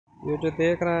ये जो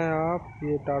देख रहे हैं आप,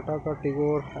 ये टाटा का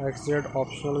टिगोर XZ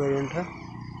ऑप्शनल वेरिएंट है।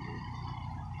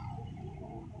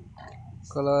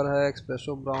 कलर है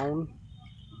एक्सप्रेसो ब्राउन।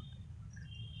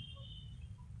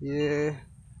 ये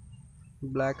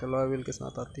ब्लैक अलॉय व्हील के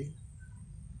साथ आती है।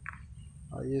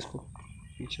 आइए इसको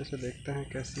पीछे से देखते हैं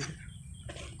कैसी है।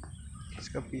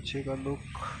 इसका पीछे का लुक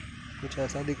कुछ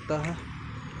ऐसा दिखता है।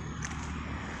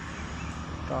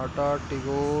 टाटा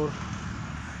टिगोर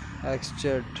XZ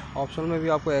ऑप्शनल में भी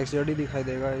आपको XZ ही दिखाई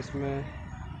देगा। इसमें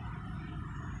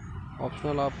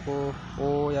ऑप्शनल आपको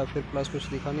O या फिर प्लस कुछ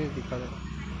दिखेगा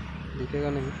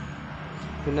नहीं।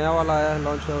 तो नया वाला आया है,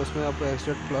 लॉन्च हुआ, उसमें आपको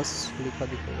XZ प्लस लिखा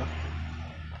दिखेगा।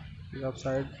 ये आप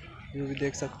साइड व्यू भी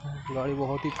देख सकते हैं। गाड़ी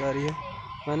बहुत ही प्यारी है।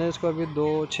 मैंने इसको अभी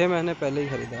 6 महीने पहले ही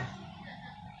ख़रीदा है।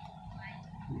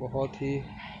 बहुत ही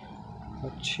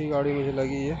अच्छी गाड़ी मुझे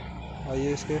लगी ये।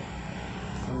 आइए इसके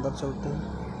अंदर चलते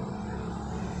हैं।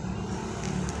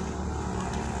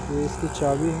 ये इसकी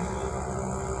चाबी है,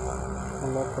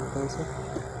 अनलॉक करते हैं इसे।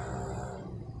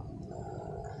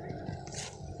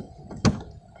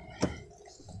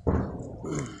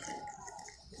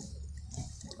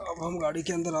 अब हम गाड़ी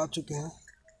के अंदर आ चुके हैं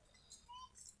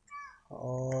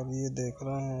और ये देख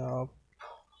रहे हैं आप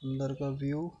अंदर का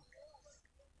व्यू।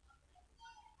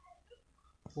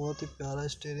 बहुत ही प्यारा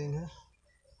स्टीयरिंग है।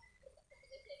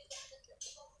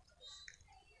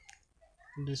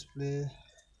 डिस्प्ले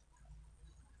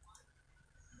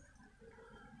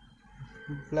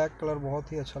ब्लैक कलर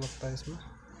बहुत ही अच्छा लगता है इसमें।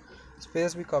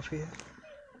 स्पेस भी काफ़ी है।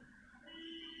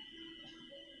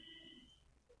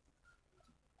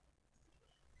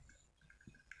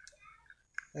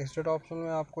 एक्स्ट्रा ऑप्शन में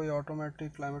आपको ये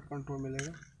ऑटोमेटिक क्लाइमेट कंट्रोल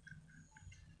मिलेगा।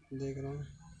 देख रहे हैं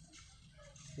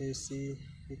AC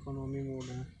इकोनॉमी मोड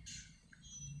है,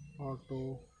 ऑटो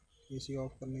AC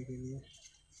ऑफ करने के लिए।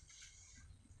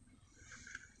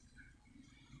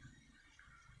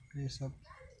 ये सब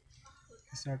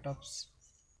सेटअप्स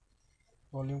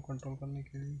वॉल्यूम कंट्रोल करने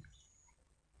के लिए।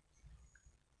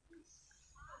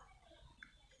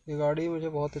 ये गाड़ी मुझे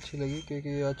बहुत अच्छी लगी क्योंकि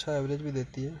ये अच्छा एवरेज भी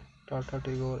देती है। Tata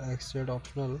Tigor XZ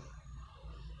optional.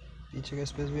 पीछे का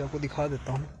स्पेस भी आपको दिखा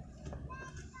देता हूँ।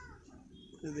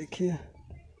 ये देखिए,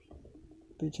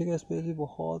 पीछे का स्पेस भी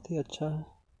बहुत ही अच्छा है।